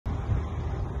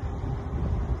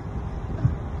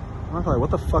Markiplier,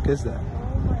 what the fuck is that? Oh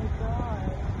my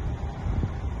god.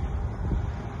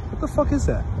 What the fuck is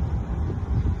that?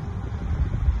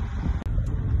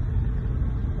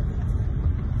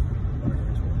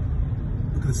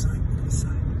 Look at the sign. Look at the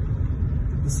sign.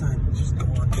 Look at the sign. It's just gone.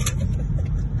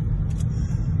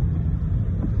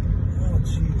 Oh,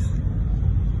 jeez.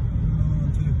 Oh,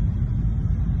 dude.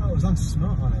 Oh, it was on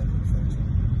snow on it.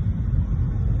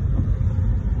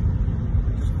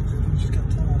 It just got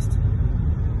tossed.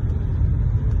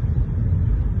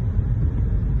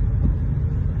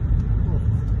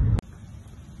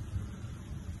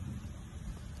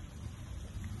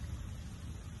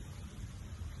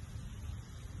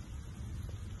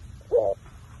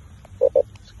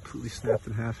 Completely snapped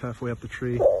in half, halfway up the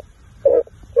tree.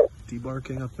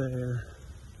 Debarking up there.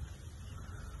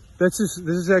 This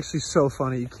is actually so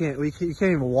funny. You can't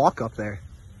even walk up there.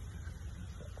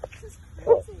 This is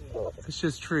crazy. It's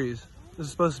just trees. This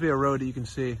is supposed to be a road that you can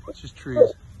see. It's just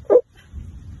trees.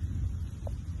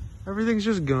 Everything's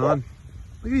just gone.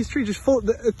 Look at these trees, just full.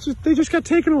 They just got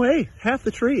taken away. Half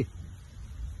the tree.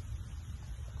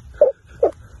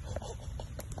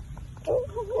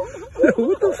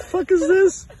 What the fuck is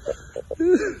this?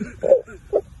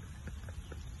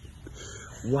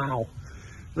 Wow.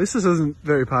 At least this isn't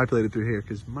very populated through here,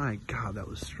 because my god, that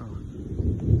was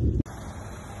strong.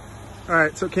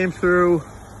 Alright, so it came through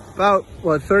about,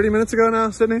 what, 30 minutes ago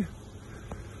now, Sydney?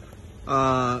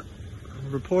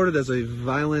 Reported as a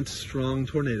violent, strong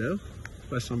tornado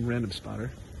by some random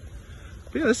spotter.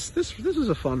 But yeah, this was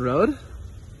a fun road. I'm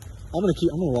gonna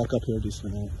walk up here a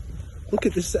decent amount. Look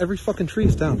at this, every fucking tree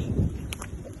is down.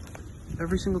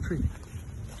 Every single tree.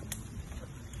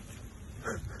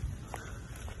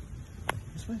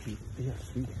 This might be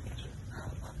BFC damage.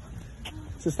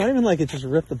 So it's not even like it just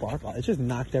ripped the bark off, it just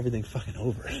knocked everything fucking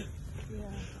over. Yeah.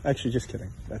 Actually, just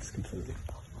kidding. That's completely.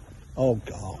 Oh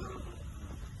god.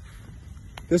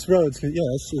 This road's, yeah,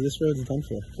 let's see, this road's done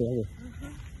for forever.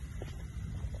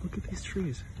 Look at these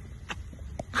trees.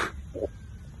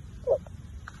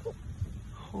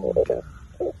 Oh god.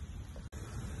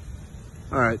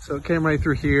 Alright, so it came right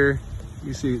through here.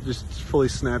 You see it just fully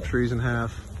snapped trees in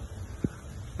half.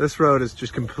 This road is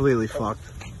just completely fucked.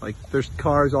 Like, there's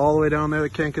cars all the way down there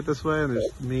that can't get this way, and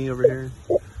there's me over here.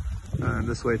 And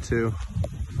this way too.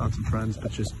 Found some friends,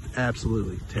 but just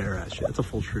absolutely tear ass shit. It's a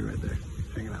full tree right there,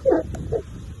 hanging out.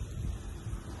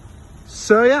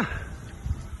 So yeah.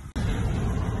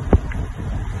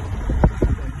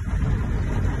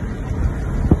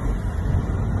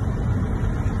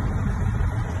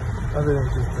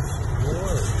 Everything's just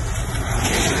destroyed.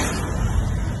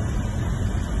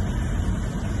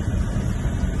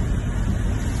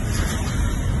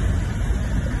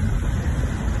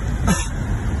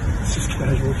 It's just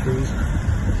casual trees.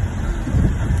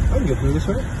 I can get through this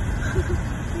way.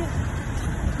 Yeah.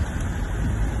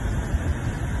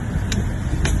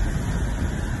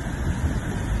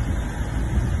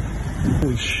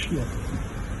 Holy shit.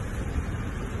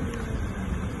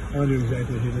 I'll do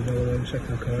exactly what he did, by the way, and check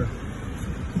my car.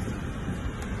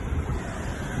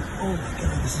 Oh my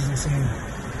god, this is insane.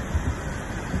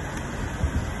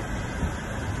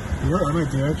 You know what I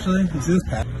might do actually? You see this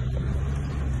path?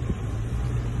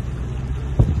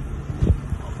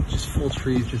 Just full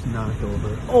trees just knocked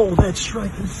over. Oh, that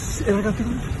strike is sick. I got the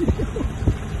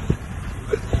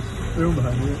room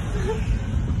behind me.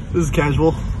 This is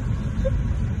casual.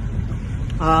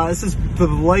 This is the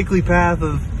likely path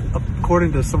of,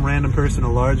 according to some random person,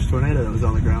 a large tornado that was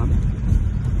on the ground.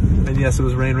 And yes, it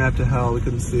was rain wrapped to hell. We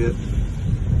couldn't see it.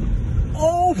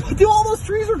 Oh, dude, all those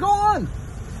trees are gone.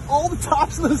 All the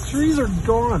tops of those trees are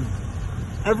gone.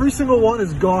 Every single one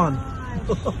is gone.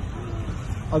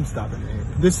 I'm stopping here.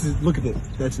 This is, look at it.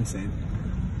 That's insane.